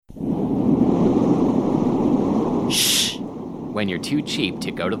When you're too cheap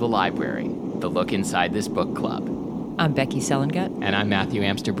to go to the library, the look inside this book club. I'm Becky Sellengut. And I'm Matthew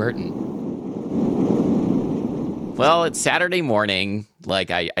Amster Burton. Well, it's Saturday morning.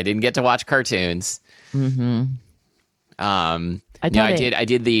 Like, I didn't get to watch cartoons. Mm-hmm. I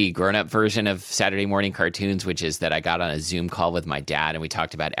did the grown-up version of Saturday morning cartoons, which is that I got on a Zoom call with my dad and we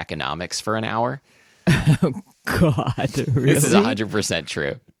talked about economics for an hour. Oh, God. Really? This is 100%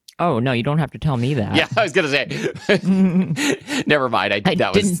 true. Oh, no, you don't have to tell me that. Yeah, I was going to say. Never mind.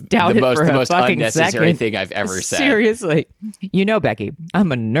 That was the most unnecessary second. thing I've ever said. Seriously. You know, Becky,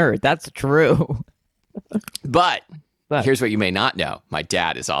 I'm a nerd. That's true. But here's what you may not know. My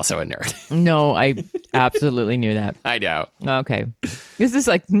dad is also a nerd. No, I absolutely knew that. I know. Okay. Is this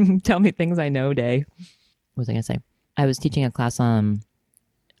like tell me things I know day? What was I going to say? I was teaching a class on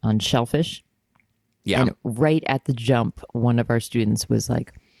shellfish. Yeah. And right at the jump, one of our students was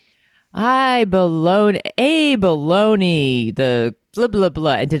like, baloney, the blah, blah,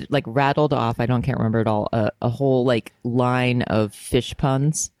 blah. And did like rattled off, can't remember it all, a whole like line of fish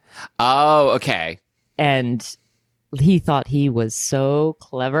puns. Oh, okay. And he thought he was so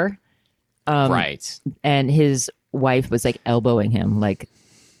clever. Right. And his wife was like elbowing him, like,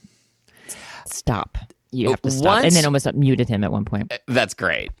 stop. You have to stop. And then almost muted him at one point. That's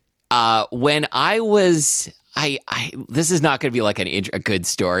great. When I was, this is not going to be like a good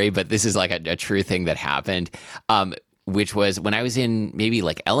story, but this is like a true thing that happened. Which was when I was in maybe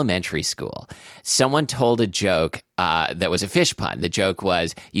like elementary school. Someone told a joke that was a fish pun. The joke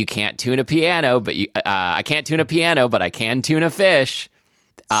was, "You can't tune a piano, but I can't tune a piano, but I can tune a fish."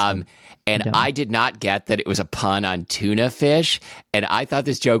 And I did not get that it was a pun on tuna fish. And I thought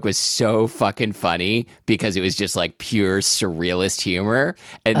this joke was so fucking funny because it was just like pure surrealist humor.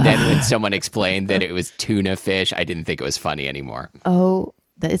 And then when someone explained that it was tuna fish, I didn't think it was funny anymore. Oh,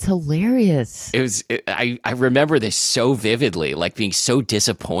 it's hilarious. I remember this so vividly, like being so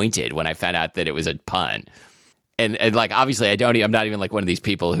disappointed when I found out that it was a pun. And like, obviously I'm not even like one of these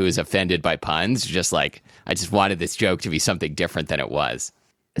people who is offended by puns. Just like, I just wanted this joke to be something different than it was.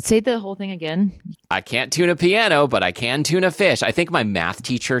 Say the whole thing again. I can't tune a piano, but I can tune a fish. I think my math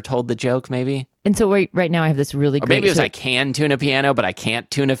teacher told the joke, maybe. And so right now I have this really great... Or maybe it was I can tune a piano, but I can't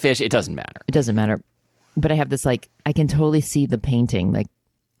tune a fish. It doesn't matter. It doesn't matter. But I have this, like, I can totally see the painting, like,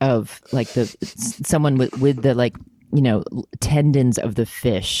 of, like, someone with the, like, you know, tendons of the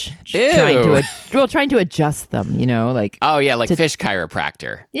fish. Ew. Trying to adjust them, you know, like... Oh, yeah, like fish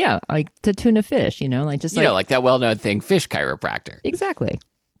chiropractor. Yeah, like to tune a fish, you know, like just like... You know, like that well-known thing, fish chiropractor. Exactly.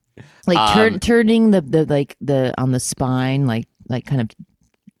 Like turning the on the spine, like kind of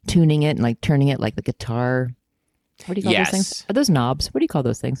tuning it and like turning it like the guitar. What do you call those things? Are those knobs? What do you call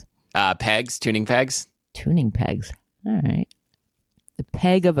those things? Pegs, tuning pegs. Tuning pegs. All right. The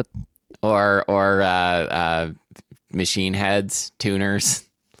peg of a... Or machine heads, tuners.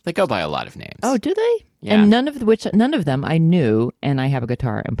 They go by a lot of names. Oh, do they? Yeah. And none of them I knew, and I have a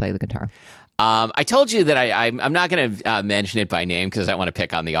guitar and play the guitar. I told you that I'm not going to mention it by name because I want to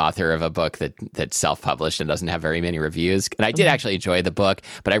pick on the author of a book that's self-published and doesn't have very many reviews. And I did actually enjoy the book,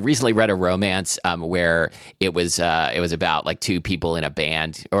 but I recently read a romance where it was about like two people in a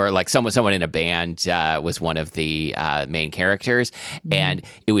band, or like someone in a band was one of the main characters, and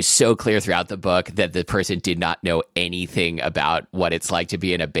it was so clear throughout the book that the person did not know anything about what it's like to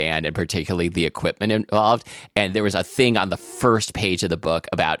be in a band, and particularly the equipment involved. And there was a thing on the first page of the book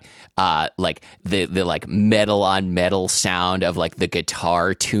about like the like metal on metal sound of like the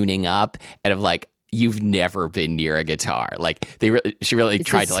guitar tuning up, and of like, you've never been near a guitar. Like she really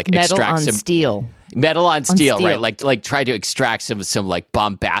tried to like extract some metal on steel, right? Like try to extract some like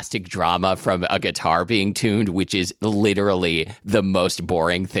bombastic drama from a guitar being tuned, which is literally the most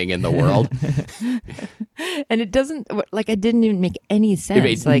boring thing in the world. And it doesn't, like, it didn't even make any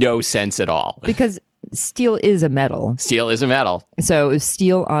sense. It made no sense at all. Because steel is a metal. Steel is a metal. So it was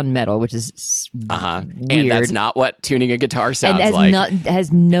steel on metal, which is weird. And that's not what tuning a guitar sounds and like.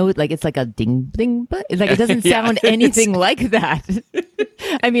 Has no, like, it's like a ding, ding, but like, it doesn't sound anything like that.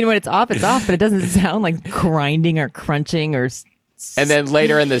 I mean, when it's off, but it doesn't sound like grinding or crunching or... And then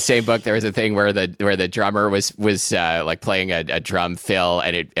later in the same book, there was a thing where the drummer was like playing a drum fill,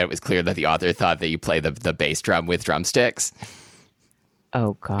 and it was clear that the author thought that you play the bass drum with drumsticks.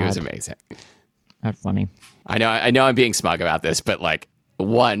 Oh, God. It was amazing. That's funny. I know I'm being smug about this, but like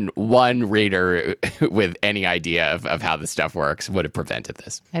one reader with any idea of how this stuff works would have prevented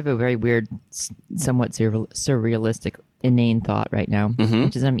this. I have a very weird, somewhat surrealistic, inane thought right now,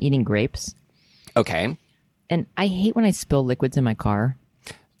 which is I'm eating grapes. Okay. And I hate when I spill liquids in my car.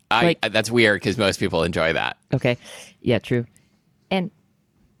 That's weird because most people enjoy that. Okay. Yeah, true. And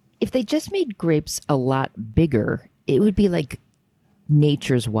if they just made grapes a lot bigger, it would be like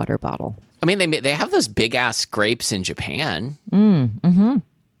nature's water bottle. I mean, they have those big ass grapes in Japan.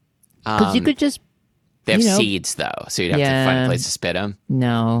 Because you could just. They have seeds though, so you'd have to find a place to spit them.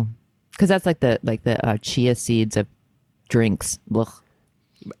 No, because that's like the chia seeds of drinks. Ugh.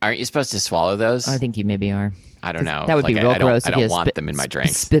 Aren't you supposed to swallow those? I think you maybe are. I don't know. That would be real gross. I don't want them in my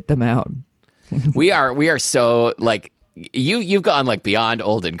drinks. Spit them out. we are so like you've gone like beyond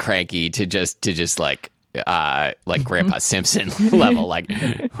old and cranky to just like Grandpa Simpson level. Like,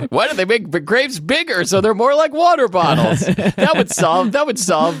 why do they make grapes bigger so they're more like water bottles? That would solve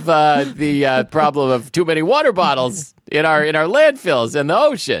the problem of too many water bottles in our landfills and the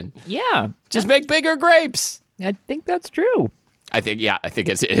ocean. Yeah, just make bigger grapes. I think that's true. I think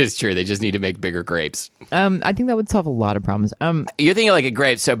it is true. They just need to make bigger grapes. I think that would solve a lot of problems. You're thinking like a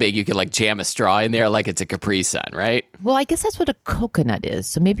grape so big you could like jam a straw in there like it's a Capri Sun, right? Well, I guess that's what a coconut is.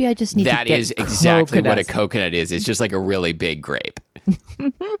 So maybe I just need to get That is exactly what a coconut is. It's just like a really big grape.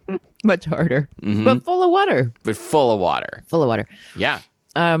 Much harder, but full of water. Full of water. Yeah.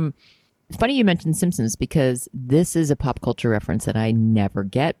 It's funny you mentioned Simpsons because this is a pop culture reference that I never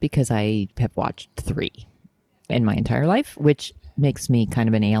get because I have watched 3 in my entire life, which makes me kind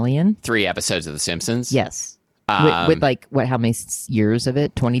of an alien. 3 episodes of The Simpsons? Yes. With like, how many years of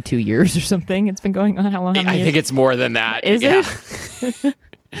it? 22 years or something it's been going on? How long? I think it's more than that. Is it?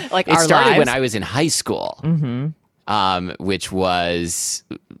 Like it started when I was in high school, which was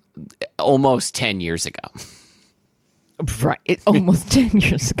almost 10 years ago. Right. Almost 10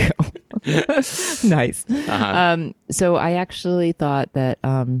 years ago. Nice. So I actually thought that,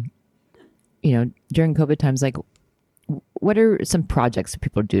 during COVID times, like, what are some projects that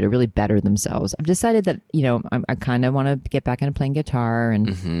people do to really better themselves? I've decided that, I kind of want to get back into playing guitar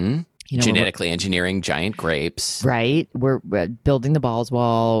and, genetically engineering giant grapes. Right. We're building the balls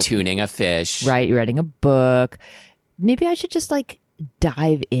wall. Tuning a fish. Right. Writing a book. Maybe I should just like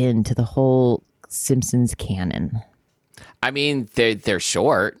dive into the whole Simpsons canon. I mean, they're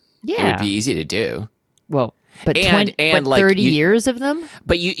short. Yeah. It would be easy to do. Well, but and like 30 years of them?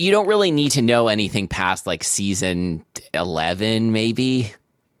 But you don't really need to know anything past like season 11, maybe.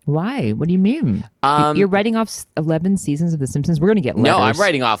 Why? What do you mean? You're writing off 11 seasons of The Simpsons? We're going to get letters. No, I'm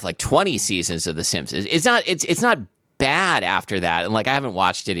writing off like 20 seasons of The Simpsons. It's not bad after that, and like I haven't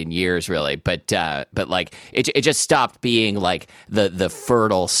watched it in years really, but like it just stopped being like the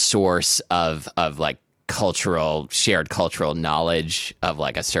fertile source of like shared cultural knowledge of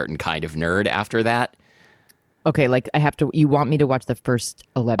like a certain kind of nerd after that. Okay, like you want me to watch the first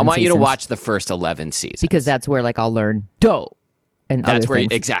 11 seasons? I want you to watch the first 11 seasons. Because that's where like I'll learn dough and that's other where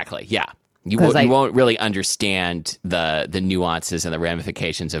things. Exactly, yeah. You won't really understand the nuances and the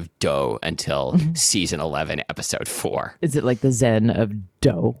ramifications of dough until season 11, episode 4. Is it like the Zen of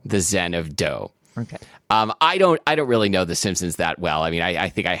dough? The Zen of dough. Okay. I don't really know The Simpsons that well. I mean, I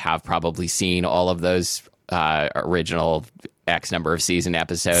think I have probably seen all of those original X number of season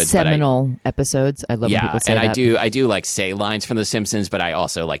episodes. Seminal episodes. I love when people say that. I do like say lines from The Simpsons, but I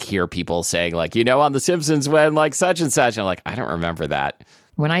also like hear people saying like, on The Simpsons when like such and such. And I'm like, I don't remember that.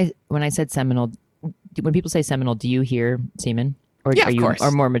 When I said seminal, when people say seminal, do you hear semen? Or yeah, are you of course. Are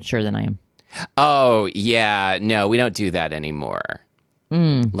more mature than I am? Oh, yeah. No, we don't do that anymore.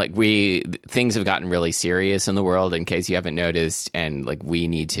 Like things have gotten really serious in the world, in case you haven't noticed, and like we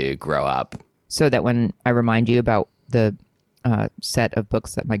need to grow up. So that when I remind you about the set of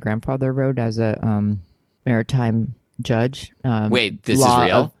books that my grandfather wrote as a maritime judge. Wait, this is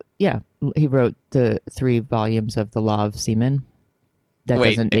real? Yeah. He wrote the 3 volumes of The Law of Semen.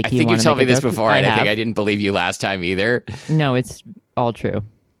 Wait, I think you told me this before, and I think I didn't believe you last time either. No, it's all true.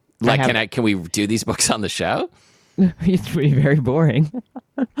 Like, can we do these books on the show? It's very boring.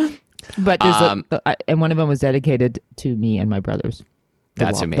 But there's and one of them was dedicated to me and my brothers.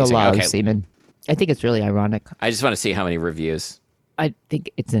 That's amazing. The Law of Semen. I think it's really ironic. I just want to see how many reviews. I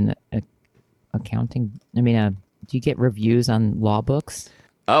think it's in accounting. I mean, do you get reviews on law books?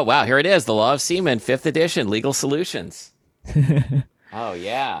 Oh, wow. Here it is. The Law of Semen, 5th edition, Legal Solutions. Oh,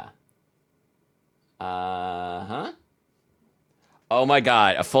 yeah. Uh-huh. Oh, my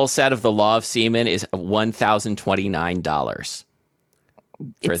God. A full set of The Law of Semen is $1,029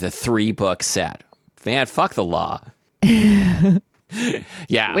 for the 3-book set. Man, fuck the law.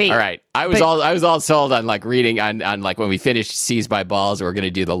 Yeah. Wait, all right. I was all sold on like reading on like when we finished Seized by Balls, we're going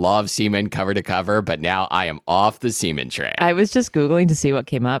to do The Law of Semen cover to cover, but now I am off the semen train. I was just Googling to see what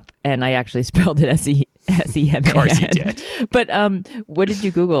came up, and I actually spelled it S-E-M-A-N. Of course you did. But what did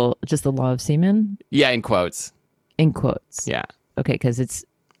you Google? Just The Law of Semen? Yeah, in quotes. In quotes. Yeah. Okay, because it's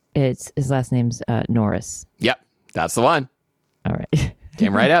his last name's Norris. Yep. That's the one. All right.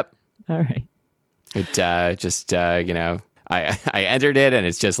 Came right up. All right. It I entered it, and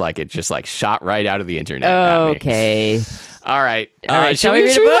it's just like shot right out of the internet. Okay. All right. Shall we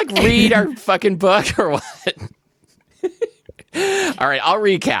read our fucking book or what? All right, I'll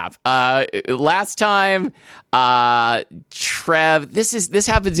recap. Last time, Trev, this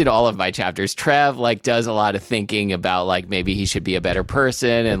happens in all of my chapters. Trev does a lot of thinking about maybe he should be a better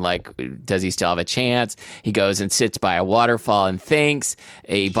person and does he still have a chance? He goes and sits by a waterfall and thinks.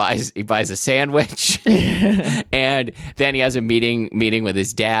 He buys a sandwich, and then he has a meeting with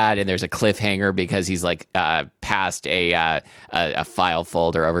his dad, and there's a cliffhanger because he's passed a file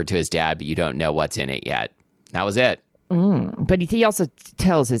folder over to his dad, but you don't know what's in it yet. That was it. But he also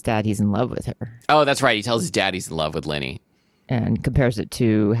tells his dad he's in love with her. Oh, that's right. He tells his dad he's in love with Linny. And compares it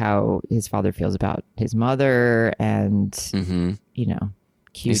to how his father feels about his mother and, cute.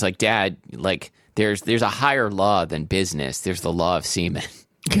 He's like, Dad, there's a higher law than business. There's the law of semen.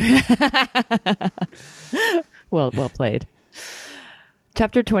 Well played.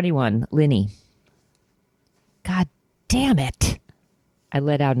 Chapter 21, Linny. God damn it. I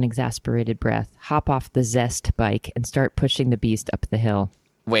let out an exasperated breath, hop off the Zest bike, and start pushing the beast up the hill.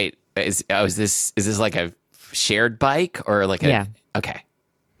 Wait, is this like a shared bike or Yeah. Okay.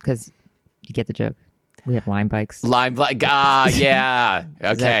 Because you get the joke. We have Lime bikes. Lime bike. Yeah.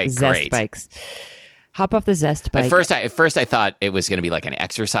 Okay, Zest great. bikes. Hop off the Zest bike. At first I thought it was going to be like an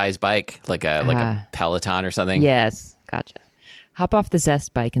exercise bike, like a Peloton or something. Yes, gotcha. Hop off the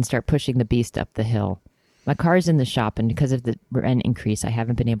Zest bike and start pushing the beast up the hill. My car's in the shop, and because of the rent increase, I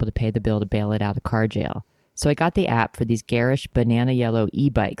haven't been able to pay the bill to bail it out of car jail. So I got the app for these garish banana yellow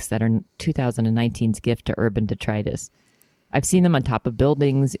e-bikes that are 2019's gift to urban detritus. I've seen them on top of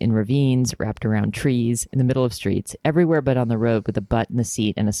buildings, in ravines, wrapped around trees, in the middle of streets, everywhere but on the road with a butt in the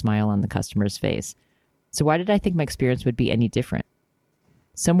seat and a smile on the customer's face. So why did I think my experience would be any different?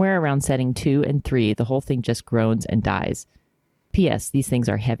 Somewhere around setting 2 and 3, the whole thing just groans and dies. P.S. These things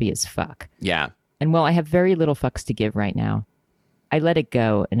are heavy as fuck. Yeah. And I have very little fucks to give right now. I let it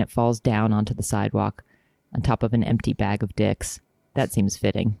go, and it falls down onto the sidewalk on top of an empty bag of dicks. That seems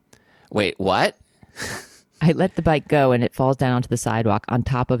fitting. Wait, what? I let the bike go, and it falls down onto the sidewalk on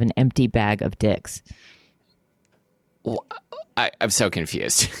top of an empty bag of dicks. I'm so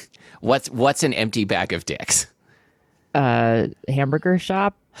confused. What's an empty bag of dicks? Hamburger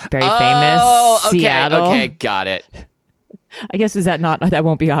shop, very famous, okay, Seattle. Okay, got it. I guess that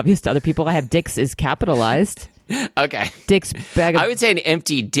won't be obvious to other people. I have dicks is capitalized. Okay. Dick's bag of... I would say an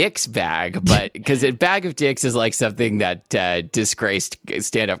empty dicks bag, but because a bag of dicks is like something that disgraced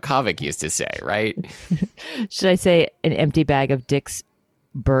stand-up comic used to say, right? Should I say an empty bag of Dick's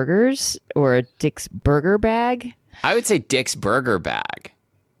burgers or a Dick's burger bag? I would say Dick's burger bag.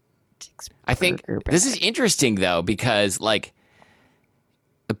 I think this is interesting though, because a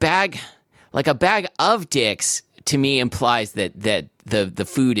bag of dicks to me implies that the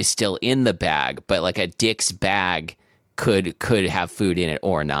food is still in the bag, but like a Dick's bag could have food in it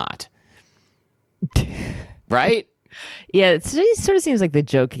or not. Right? Yeah, it sort of seems like the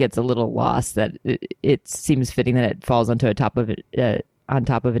joke gets a little lost. That it seems fitting that it falls onto on top of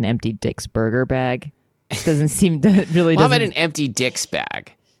an empty Dick's burger bag. It doesn't seem to really. How about an empty Dick's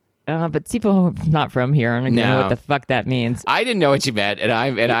bag? But people who are not from here aren't gonna know what the fuck that means. I didn't know what you meant,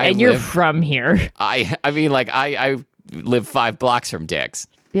 and you're from here. I mean, I live 5 blocks from Dick's.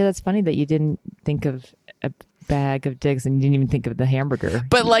 Yeah, that's funny that you didn't think of a bag of Dick's and you didn't even think of the hamburger.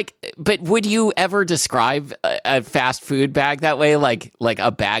 But would you ever describe a fast food bag that way, like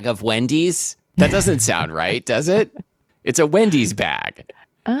a bag of Wendy's? That doesn't sound right, does it? It's a Wendy's bag.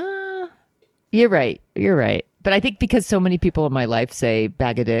 You're right. But I think because so many people in my life say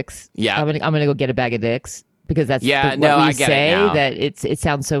bag of dicks, I'm gonna go get a bag of dicks because that's what we say. That it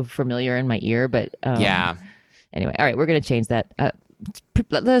sounds so familiar in my ear. But anyway, all right, we're gonna change that.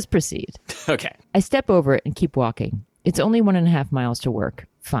 Let's proceed. Okay. I step over it and keep walking. It's only 1.5 miles to work.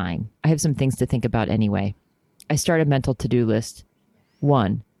 Fine. I have some things to think about anyway. I start a mental to-do list.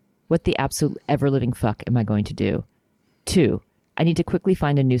 1, what the absolute ever-living fuck am I going to do? 2, I need to quickly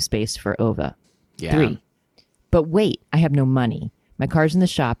find a new space for Ova. Yeah. 3, but wait, I have no money. My car's in the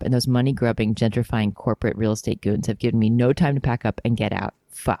shop, and those money-grubbing, gentrifying corporate real estate goons have given me no time to pack up and get out.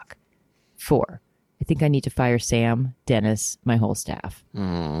 Fuck. 4, I think I need to fire Sam, Dennis, my whole staff.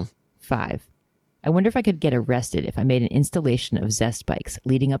 5, I wonder if I could get arrested if I made an installation of Zest bikes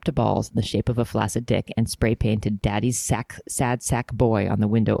leading up to balls in the shape of a flaccid dick and spray-painted Daddy's sad sack boy on the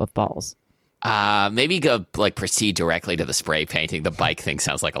window of balls. Maybe go proceed directly to the spray painting. The bike thing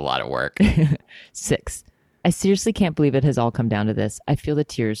sounds like a lot of work. 6, I seriously can't believe it has all come down to this. I feel the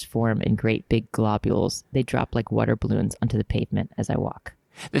tears form in great big globules. They drop like water balloons onto the pavement as I walk.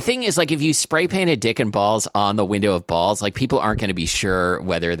 The thing is, like, if you spray paint a dick and balls on the window of balls, like, people aren't going to be sure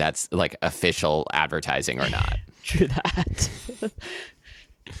whether that's, like, official advertising or not. True that.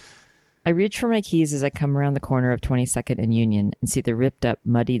 I reach for my keys as I come around the corner of 22nd and Union and see the ripped up,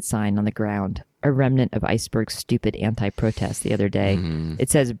 muddied sign on the ground, a remnant of Iceberg's stupid anti-protest the other day. Mm-hmm.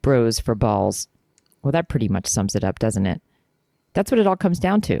 It says bros for balls. Well, that pretty much sums it up, doesn't it? That's what it all comes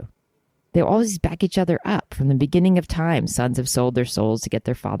down to. They always back each other up. From the beginning of time, sons have sold their souls to get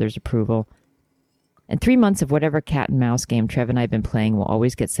their father's approval. And 3 months of whatever cat and mouse game Trev and I have been playing will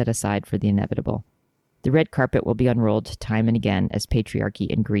always get set aside for the inevitable. The red carpet will be unrolled time and again as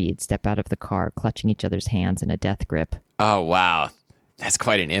patriarchy and greed step out of the car, clutching each other's hands in a death grip. Oh, wow. That's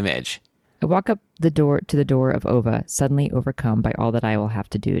quite an image. I walk up to the door of Ova, suddenly overcome by all that I will have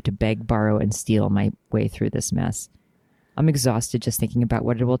to do to beg, borrow, and steal my way through this mess. I'm exhausted just thinking about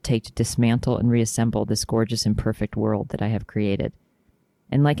what it will take to dismantle and reassemble this gorgeous and perfect world that I have created.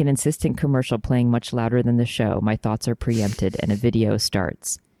 And like an insistent commercial playing much louder than the show, my thoughts are preempted and a video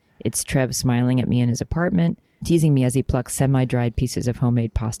starts. It's Trev smiling at me in his apartment, teasing me as he plucks semi-dried pieces of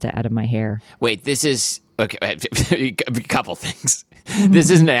homemade pasta out of my hair. Wait, this is... Okay, a couple things.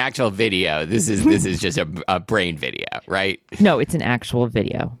 This isn't an actual video. This is just a brain video, right? No, it's an actual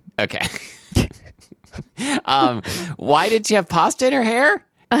video. Okay. Why did she have pasta in her hair?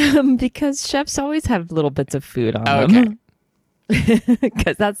 Because chefs always have little bits of food on them.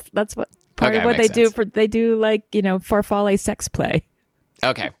 Because that's what part of what they do for like, farfalle sex play.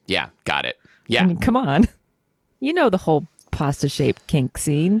 Okay, yeah, got it. Yeah, I mean, come on, the whole pasta shaped kink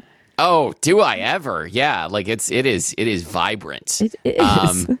scene. Oh, do I ever? Yeah, like it is vibrant. It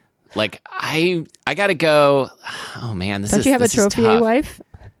is. Like I gotta go. Oh man, Don't you have a trophy wife?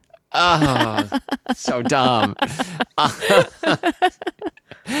 Oh, so dumb.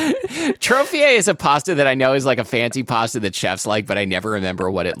 Trophier is a pasta that I know is like a fancy pasta that chefs like, but I never remember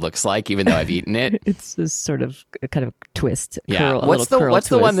what it looks like, even though I've eaten it. It's a sort of a kind of twist. Yeah. What's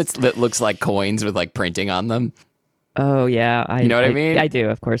the one that looks like coins with like printing on them? Oh yeah, you know what I mean? I do,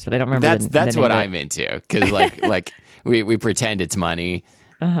 of course, but I don't remember. That's what I'm into, because like we pretend it's money.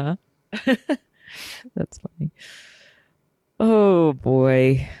 That's funny. Oh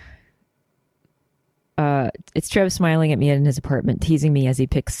boy. It's Trev smiling at me in his apartment, teasing me as he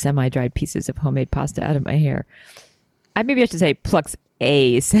picks semi-dried pieces of homemade pasta out of my hair. Maybe I should say plucks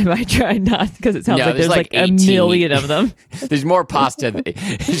a semi-dried, not because it sounds like there's like a million of them. There's more pasta.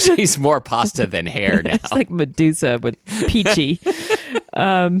 She's more pasta than hair now. It's like Medusa with Peachy.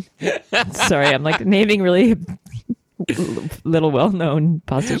 Sorry, I'm like naming really little well-known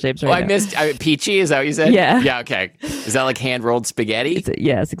pasta shapes right now. I missed Peachy. Is that what you said? Yeah. Yeah. Okay. Is that like hand-rolled spaghetti?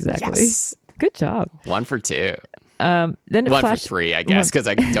 Yes, exactly. Yes. Good job. 1 for 2. Then it one for 3, I guess, because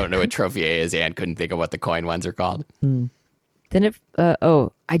I don't know what trophier is and couldn't think of what the coin ones are called. Then it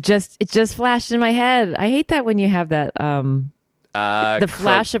just flashed in my head. I hate that when you have that the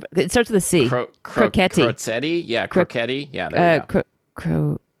flash of it starts with a C. Crocetti. Crocetti? Yeah, crocetti. Yeah, there you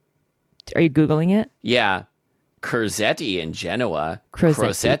go. Are you Googling it? Yeah. Crocetti in Genoa.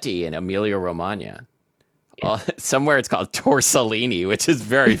 Crocetti in Emilia Romagna. Yeah. Somewhere it's called tortellini, which is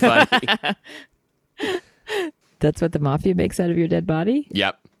very funny. That's what the mafia makes out of your dead body?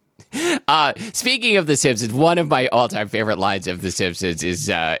 Yep. Speaking of The Simpsons, one of my all-time favorite lines of The Simpsons is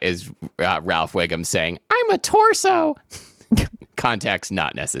Ralph Wiggum saying, "I'm a torso." Context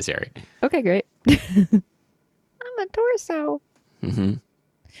not necessary. Okay, great. I'm a torso. Mm-hmm.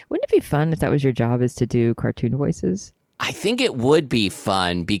 Wouldn't it be fun if that was your job, is to do cartoon voices? I think it would be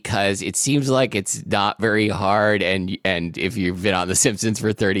fun because it seems like it's not very hard, and if you've been on The Simpsons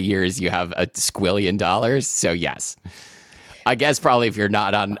for 30 years, you have $1 squillion. So yes, I guess probably if you're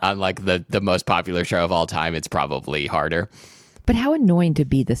not on like the most popular show of all time, it's probably harder. But how annoying to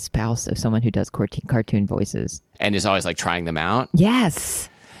be the spouse of someone who does cartoon voices and is always like trying them out. Yes,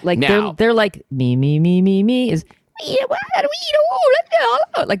 like now, they're like me is.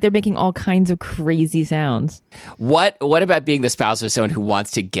 Like they're making all kinds of crazy sounds. What about being the spouse of someone who wants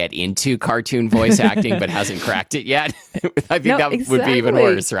to get into cartoon voice acting but hasn't cracked it yet? I think would be even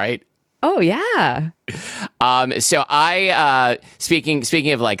worse, right? Oh yeah. So I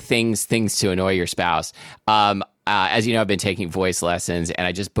speaking of like things to annoy your spouse. As you know, I've been taking voice lessons, and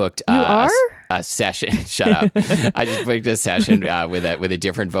I just booked a session. Shut up! I just booked a session with a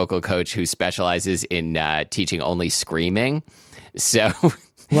different vocal coach who specializes in teaching only screaming. So,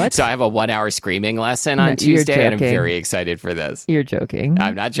 what? So I have a 1-hour screaming lesson on Tuesday, and I'm very excited for this. You're joking?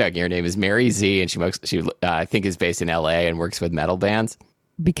 I'm not joking. Her name is Mary Z, and she I think is based in LA and works with metal bands.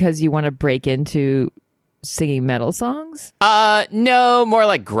 Because you want to break into singing metal songs? No, more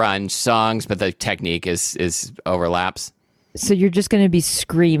like grunge songs, but the technique is overlaps. So you're just going to be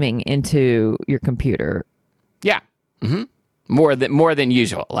screaming into your computer. Yeah. Mm-hmm. More than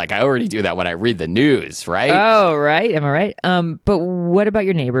usual. Like I already do that when I read the news, right? Oh, right. Am I right? But what about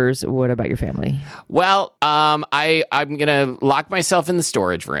your neighbors? What about your family? Well, I'm gonna lock myself in the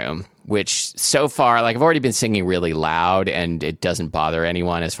storage room, which so far, like I've already been singing really loud, and it doesn't bother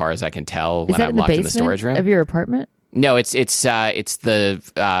anyone as far as I can tell when I'm locked in the storage room of your apartment. No, it's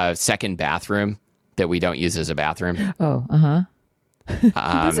the second bathroom that we don't use as a bathroom. Oh,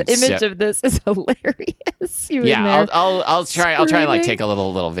 this image of this is hilarious. I'll try and like take a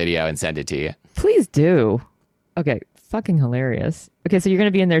little video and send it to you. Please do. Okay, fucking hilarious. Okay, so you're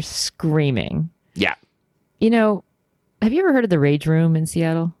gonna be in there screaming. Yeah. Have you ever heard of the Rage Room in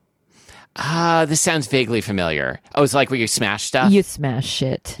Seattle? This sounds vaguely familiar. Oh, it's like where you smash stuff? You smash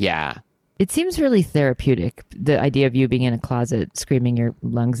shit. Yeah. It seems really therapeutic, the idea of you being in a closet screaming your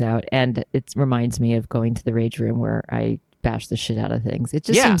lungs out. And it reminds me of going to the Rage Room where I bash the shit out of things. It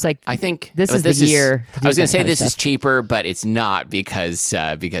just seems like I think this is the year. I was going to say this is cheaper, but it's not because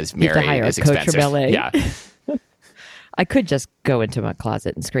Mary is expensive. Yeah. I could just go into my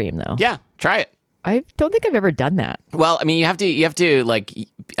closet and scream, though. Yeah, try it. I don't think I've ever done that. Well, I mean, you have to like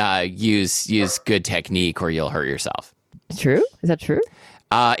use good technique, or you'll hurt yourself. True? Is that true?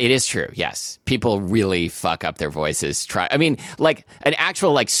 It is true. Yes, people really fuck up their voices. I mean, like an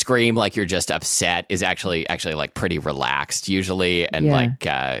actual like scream, like you're just upset, is actually like pretty relaxed usually, and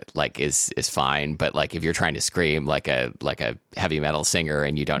like is fine. But like if you're trying to scream like a heavy metal singer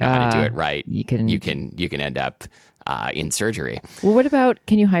and you don't know how to do it right, you can end up in surgery. Well, what about,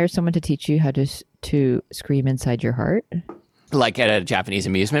 can you hire someone to teach you how to scream inside your heart? Like at a Japanese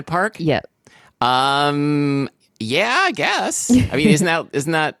amusement park? Yeah. Yeah, I guess. I mean,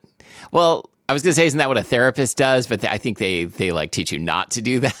 isn't that? Well, I was going to say, isn't that what a therapist does? But I think they like teach you not to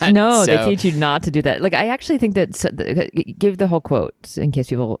do that. No, they teach you not to do that. Like, I actually think that give the whole quote in case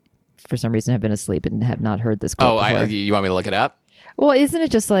people, for some reason, have been asleep and have not heard this quote. Oh, you want me to look it up? Well, isn't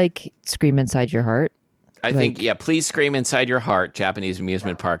it just like scream inside your heart? I think, please scream inside your heart. Japanese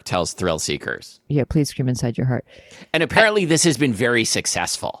amusement park tells thrill seekers. Yeah, please scream inside your heart. And apparently, this has been very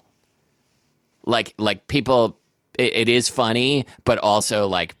successful. Like people. It is funny, but also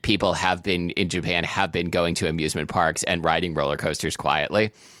like people in Japan have been going to amusement parks and riding roller coasters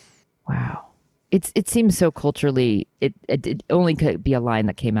quietly. Wow. It seems so culturally, it only could be a line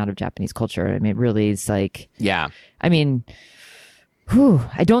that came out of Japanese culture. I mean, it really is like, yeah. I mean,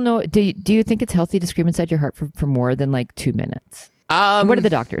 I don't know. Do you think it's healthy to scream inside your heart for more than like 2 minutes? What did the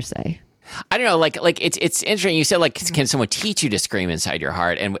doctors say? I don't know, like it's interesting. You said, like, can someone teach you to scream inside your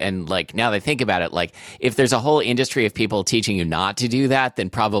heart? And like, now that I think about it, like, if there's a whole industry of people teaching you not to do that, then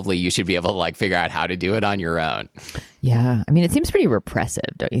probably you should be able to like figure out how to do it on your own. Yeah, I mean, it seems pretty repressive,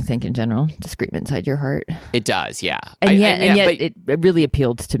 don't you think, in general, to scream inside your heart? It does, yeah. And yet, it really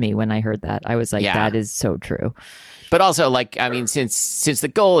appealed to me when I heard that. I was like, that is so true. But also, like, I mean, since the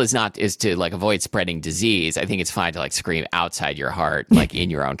goal is to like avoid spreading disease, I think it's fine to like scream outside your heart, like in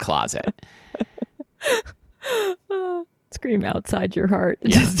your own closet. Scream outside your heart.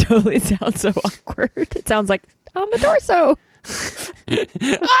 It just totally sounds so awkward. It sounds like, I'm a torso. I'm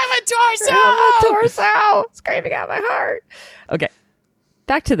a torso. Screaming out my heart. Okay.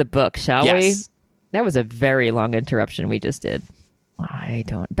 Back to the book, shall we? That was a very long interruption we just did.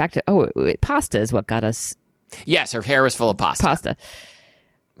 Pasta is what got us. Yes, her hair was full of pasta.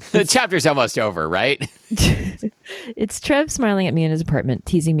 The chapter's almost over, right? It's Trev smiling at me in his apartment,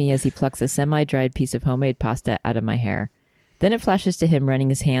 teasing me as he plucks a semi-dried piece of homemade pasta out of my hair. Then it flashes to him running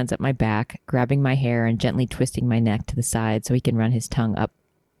his hands up my back, grabbing my hair and gently twisting my neck to the side so he can run his tongue up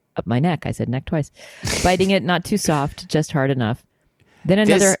my neck. I said neck twice. Biting it, not too soft, just hard enough. Then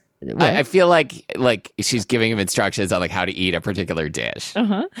another... I feel like she's giving him instructions on like how to eat a particular dish.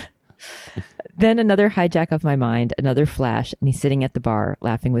 Uh-huh. Then another hijack of my mind, another flash, and he's sitting at the bar,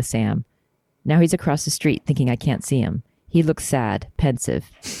 laughing with Sam. Now he's across the street, thinking I can't see him. He looks sad, pensive.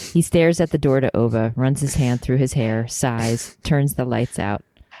 He stares at the door to Ova, runs his hand through his hair, sighs, turns the lights out.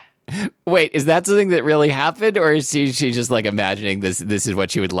 Wait, is that something that really happened, or is she just like imagining this is what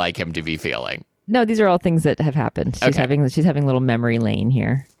she would like him to be feeling? No, these are all things that have happened. She's having a little memory lane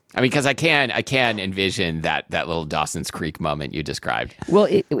here. I mean, because I can envision that little Dawson's Creek moment you described. Well,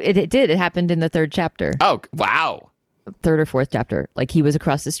 it did. It happened in the third chapter. Oh, wow. Third or fourth chapter. Like, he was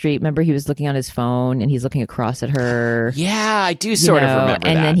across the street. Remember, he was looking on his phone and he's looking across at her. Yeah, I do sort of remember that.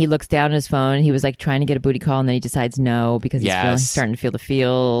 And then he looks down at his phone and he was like trying to get a booty call, and then he decides no because he's starting to feel the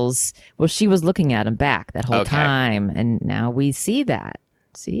feels. Well, she was looking at him back that whole time. And now we see that.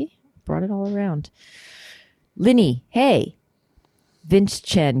 See? Brought it all around. Linny, hey. Vince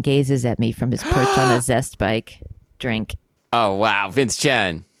Chen gazes at me from his perch on a Zest bike. Drink. Oh, wow. Vince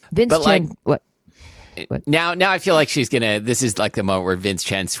Chen. Vince Chen, what? Now I feel like this is like the moment where Vince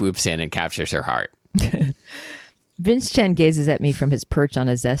Chen swoops in and captures her heart. Vince Chen gazes at me from his perch on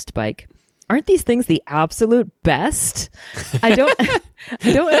a Zest bike. Aren't these things the absolute best? I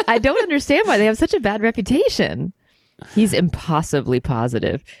don't understand why they have such a bad reputation. He's impossibly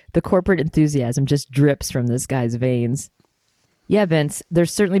positive. The corporate enthusiasm just drips from this guy's veins. Yeah, Vince,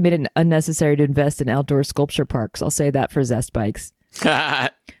 there's certainly been unnecessary to invest in outdoor sculpture parks. I'll say that for Zest bikes. Ha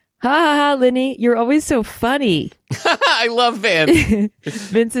ha ha, Lenny, you're always so funny. I love Vince.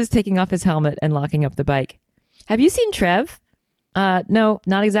 Vince is taking off his helmet and locking up the bike. Have you seen Trev? No,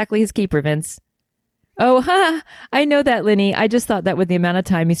 not exactly his keeper, Vince. Oh, I know that, Lenny. I just thought that with the amount of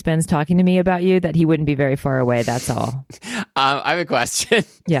time he spends talking to me about you, that he wouldn't be very far away. That's all. I have a question.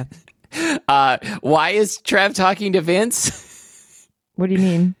 Yeah. Why is Trev talking to Vince? What do you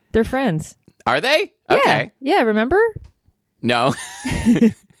mean? They're friends. Are they? Yeah. Okay. Yeah, remember? No.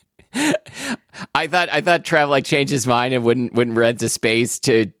 I thought Trev like changed his mind and wouldn't rent a space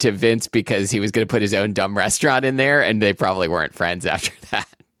to Vince because he was going to put his own dumb restaurant in there, and they probably weren't friends after that.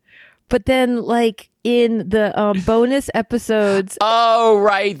 But then, like in the bonus episodes, oh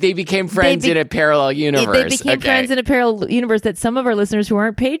right, they became friends in a parallel universe. They became friends in a parallel universe that some of our listeners who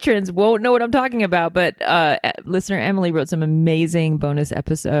aren't patrons won't know what I'm talking about. But listener Emily wrote some amazing bonus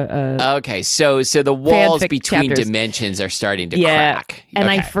episode. Okay, so the walls between chapters. Dimensions are starting to crack. And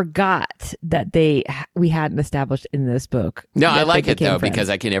okay. I forgot that we hadn't established in this book. No, I like it though friends. because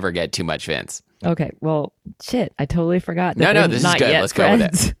I can never get too much Vince. Okay, well, shit, I totally forgot. That No, this is good. Let's go with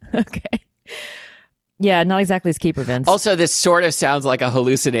it. Okay. Yeah, not exactly his keeper, Vince. Also, this sort of sounds like a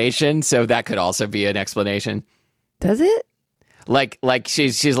hallucination, so that could also be an explanation. Does it? Like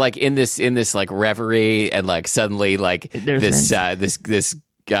she's like in this like reverie, and like suddenly like this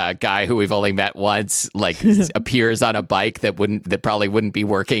guy who we've only met once like appears on a bike that probably wouldn't be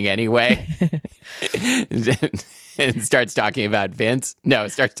working anyway, and starts talking about Vince. No,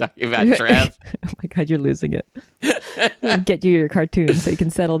 starts talking about Trev. Oh my God, you're losing it. I'll get you your cartoon so you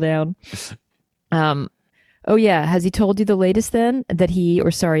can settle down. Oh yeah, has he told you the latest then? That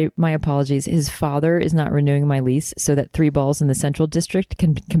my apologies, his father is not renewing my lease so that 3 balls in the Central District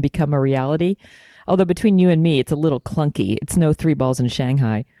can become a reality. Although between you and me, it's a little clunky. It's no 3 balls in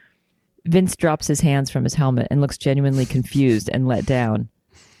Shanghai. Vince drops his hands from his helmet and looks genuinely confused and let down.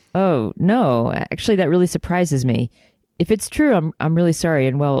 Oh, no, actually that really surprises me. If it's true, I'm really sorry.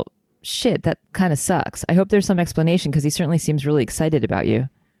 And well, shit, that kind of sucks. I hope there's some explanation because he certainly seems really excited about you.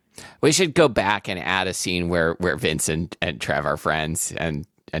 We should go back and add a scene where Vince and Trev are friends, and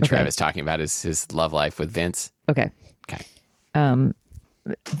Trev is talking about his love life with Vince. Okay.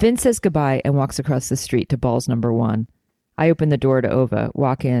 Vince says goodbye and walks across the street to balls number 1. I open the door to Ova,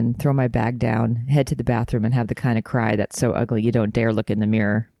 walk in, throw my bag down, head to the bathroom, and have the kind of cry that's so ugly you don't dare look in the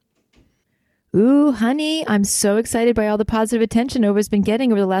mirror. Ooh, honey, I'm so excited by all the positive attention Ova's been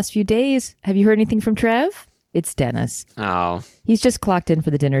getting over the last few days. Have you heard anything from Trev? It's Dennis. Oh. He's just clocked in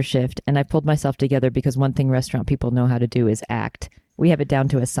for the dinner shift, and I pulled myself together because one thing restaurant people know how to do is act. We have it down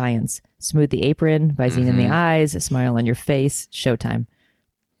to a science. Smooth the apron, Visine in the eyes, a smile on your face, showtime.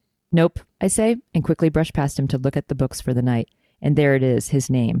 Nope, I say, and quickly brush past him to look at the books for the night. And there it is, his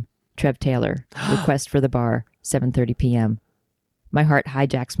name, Trev Taylor, request for the bar, 7:30 p.m. My heart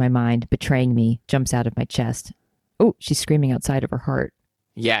hijacks my mind, betraying me, jumps out of my chest. Oh, she's screaming outside of her heart.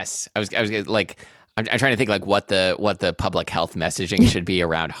 Yes, I was like... I'm trying to think like what the public health messaging should be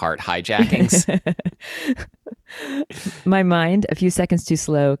around heart hijackings. My mind, a few seconds too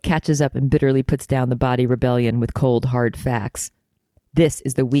slow, catches up and bitterly puts down the body rebellion with cold, hard facts. This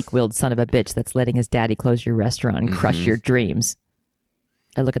is the weak-willed son of a bitch that's letting his daddy close your restaurant and crush your dreams.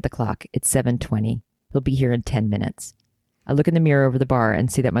 I look at the clock. It's 7:20. He'll be here in 10 minutes. I look in the mirror over the bar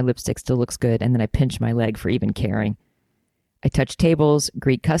and see that my lipstick still looks good, and then I pinch my leg for even caring. I touch tables,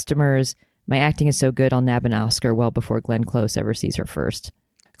 greet customers. My acting is so good, I'll nab an Oscar well before Glenn Close ever sees her first.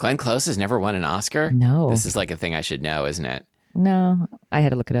 Glenn Close has never won an Oscar? No. This is like a thing I should know, isn't it? No, I had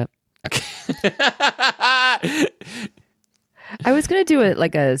to look it up. Okay. I was going to do it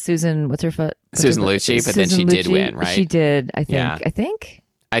like a Susan, Susan Lucci, but then she did win, right? She did, I think. Yeah.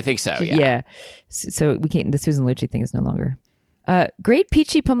 I think so, yeah. Yeah. So we can't, the Susan Lucci thing is no longer. Great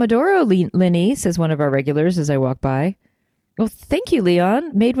peachy pomodoro, Lenny, says one of our regulars as I walk by. Well, thank you,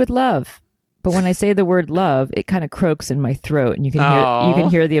 Leon. Made with love. But when I say the word love, it kind of croaks in my throat, and you can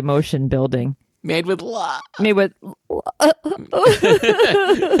hear the emotion building. Made with love. Made with.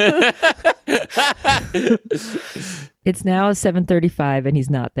 It's now 7:35, and he's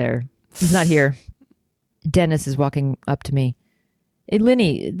not there. He's not here. Dennis is walking up to me. Hey,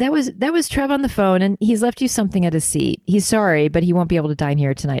 Linny, that was Trev on the phone, and he's left you something at his seat. He's sorry, but he won't be able to dine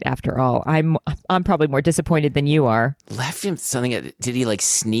here tonight after all. I'm probably more disappointed than you are. Left him something. Did he like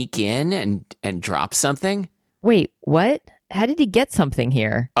sneak in and drop something? Wait, what? How did he get something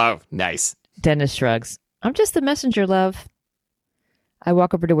here? Oh, nice. Dennis shrugs. I'm just the messenger, love. I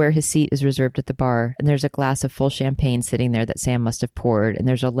walk over to where his seat is reserved at the bar, and there's a glass of full champagne sitting there that Sam must have poured, and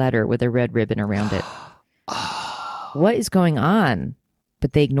there's a letter with a red ribbon around it. What is going on?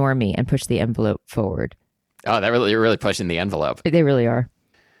 But they ignore me and push the envelope forward. Oh, you're really pushing the envelope. They really are.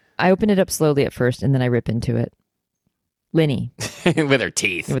 I open it up slowly at first, and then I rip into it. Linny. With her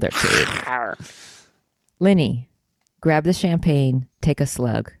teeth. With her teeth. Linny, grab the champagne, take a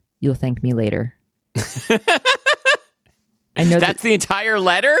slug. You'll thank me later. I know that's the entire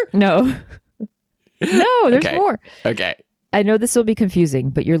letter? No. No, there's more. Okay. I know this will be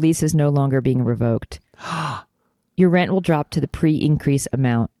confusing, but your lease is no longer being revoked. Your rent will drop to the pre-increase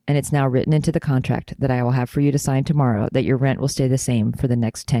amount, and it's now written into the contract that I will have for you to sign tomorrow that your rent will stay the same for the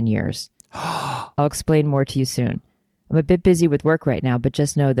next 10 years. I'll explain more to you soon. I'm a bit busy with work right now, but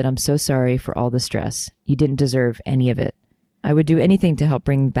just know that I'm so sorry for all the stress. You didn't deserve any of it. I would do anything to help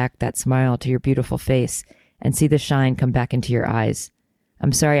bring back that smile to your beautiful face and see the shine come back into your eyes.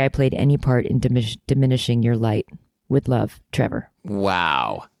 I'm sorry I played any part in diminishing your light. With love, Trevor.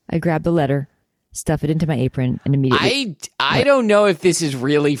 Wow. I grab the letter, stuff it into my apron, and immediately... I don't know if this is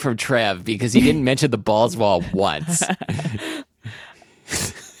really from Trev, because he didn't mention the balls wall once.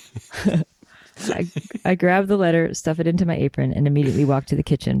 I grab the letter, stuff it into my apron, and immediately walk to the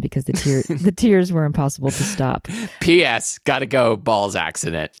kitchen because the tears were impossible to stop. P.S. Gotta go, balls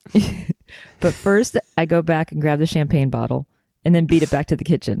accident. But first, I go back and grab the champagne bottle and then beat it back to the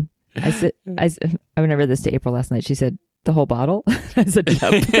kitchen. I read this to April last night. She said, the whole bottle? I said,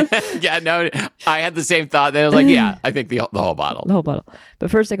 yep. Yeah, no, I had the same thought. I was like, yeah, I think the whole bottle. The whole bottle.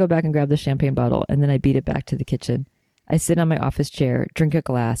 But first I go back and grab the champagne bottle, and then I beat it back to the kitchen. I sit on my office chair, drink a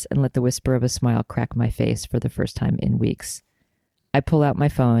glass, and let the whisper of a smile crack my face for the first time in weeks. I pull out my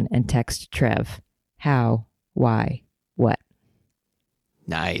phone and text Trev. How? Why? What?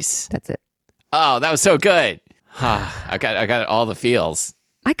 Nice. That's it. Oh, that was so good. I got all the feels.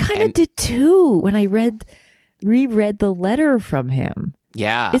 I kind of did too when I reread the letter from him.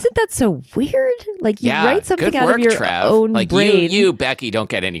 Yeah. Isn't that so weird? Like, you write something out of your Trev. own brain. You, Becky,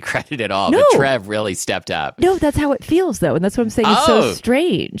 don't get any credit at all, no. But Trev really stepped up. No, that's how it feels, though. And that's what I'm saying is so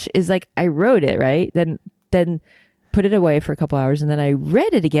strange. Is like, I wrote it, right? Then put it away for a couple hours, and then I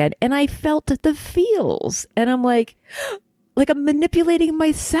read it again, and I felt the feels. And I'm like I'm manipulating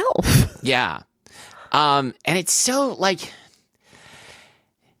myself. Yeah. And it's so, like...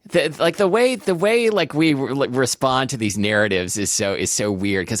 The way like we respond to these narratives is so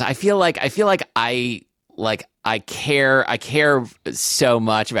weird, because I feel like I care so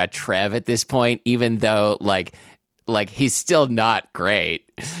much about Trev at this point, even though like he's still not great,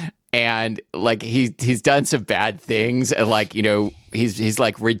 and like he's done some bad things, and like, you know, he's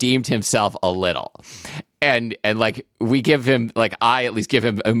like redeemed himself a little, and like we give him, like, I at least give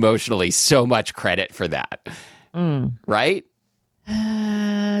him emotionally so much credit for that, right?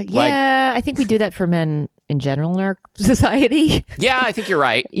 Yeah, I think we do that for men in general in our society. Yeah, I think you're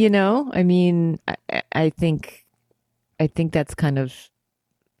right. You know, I mean, I think that's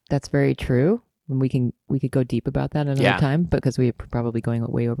that's very true. And we could go deep about that another time, because we're probably going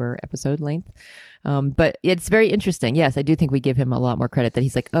way over episode length. But it's very interesting. Yes, I do think we give him a lot more credit that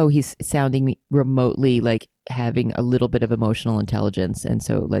he's like, oh, he's sounding remotely like having a little bit of emotional intelligence, and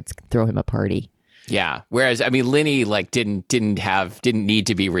so let's throw him a party. Yeah. Whereas, I mean, Linny like didn't need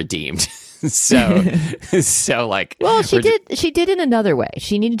to be redeemed. so like, well, she did in another way.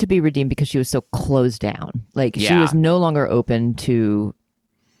 She needed to be redeemed because she was so closed down. Like, she was no longer open to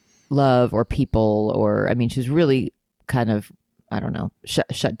love or people, or, I mean, she was really kind of, I don't know,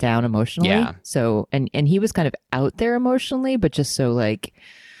 shut down emotionally. Yeah. So, and he was kind of out there emotionally, but just so, like,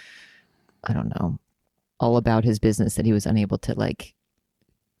 I don't know, all about his business, that he was unable to, like,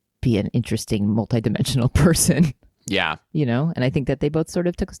 be an interesting multidimensional person. Yeah. You know, and I think that they both sort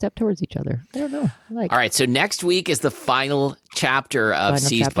of took a step towards each other. I don't know. All right. So next week is the final chapter of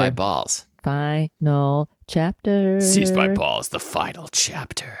Seized by Balls. Final chapter. Seized by Balls, the final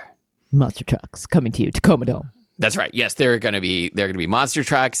chapter. Monster trucks coming to you, Tacoma Dome. That's right. Yes, there are going to be monster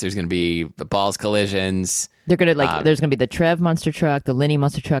trucks. There's going to be balls collisions. They're going to there's going to be the Trev monster truck, the Linny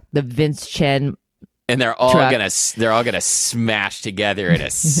monster truck, the Vince Chen. And they're all gonna smash together in a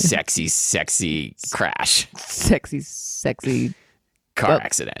sexy crash. Sexy car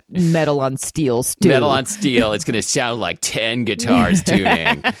accident. Metal on steel, Stu. Metal on steel. It's going to sound like 10 guitars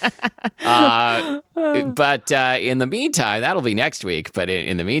tuning. But in the meantime, that'll be next week. But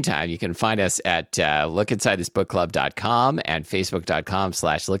in the meantime, you can find us at lookinsidethisbookclub.com and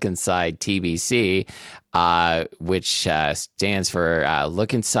facebook.com/lookinsidetbc, which stands for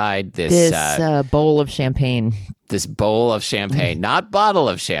Look Inside this bowl of champagne. This bowl of champagne, not bottle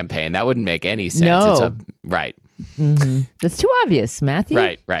of champagne. That wouldn't make any sense. No. Right. Mm-hmm. That's too obvious, Matthew.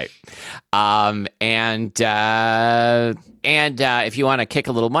 Right. And if you want to kick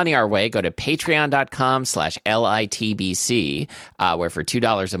a little money our way, go to patreon.com/LITBC, where for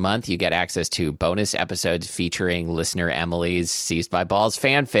 $2 a month, you get access to bonus episodes featuring listener Emily's Seized by Balls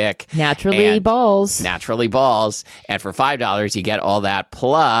fanfic. Naturally Balls. And for $5, you get all that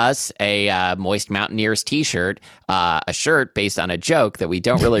plus a Moist Mountaineers t-shirt, a shirt based on a joke that we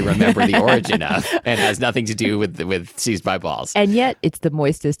don't really remember the origin of and has nothing to do with Seized by Balls. And yet it's the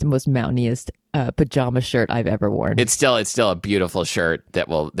moistest and most mountainiest pajama shirt I've ever worn. It's still a beautiful shirt that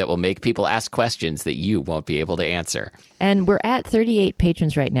will make people ask questions that you won't be able to answer. And we're at 38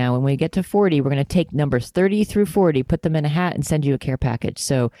 patrons right now. When we get to 40, we're going to take numbers 30 through 40, put them in a hat, and send you a care package.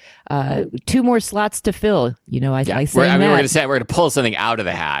 So 2 more slots to fill. You know, I say we're going to pull something out of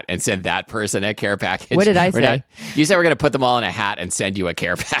the hat and send that person a care package. What did I say? You said we're going to put them all in a hat and send you a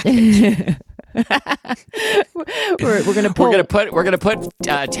care package. we're gonna put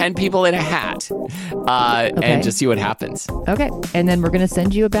 10 people in a hat and just see what happens. Okay, and then we're gonna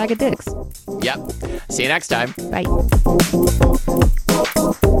send you a bag of dicks. Yep. See you next time. Bye.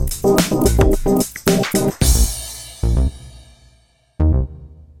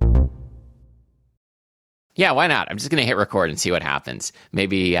 Yeah, why not? I'm just gonna hit record and see what happens.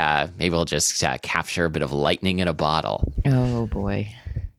 Maybe we'll just capture a bit of lightning in a bottle. Oh boy.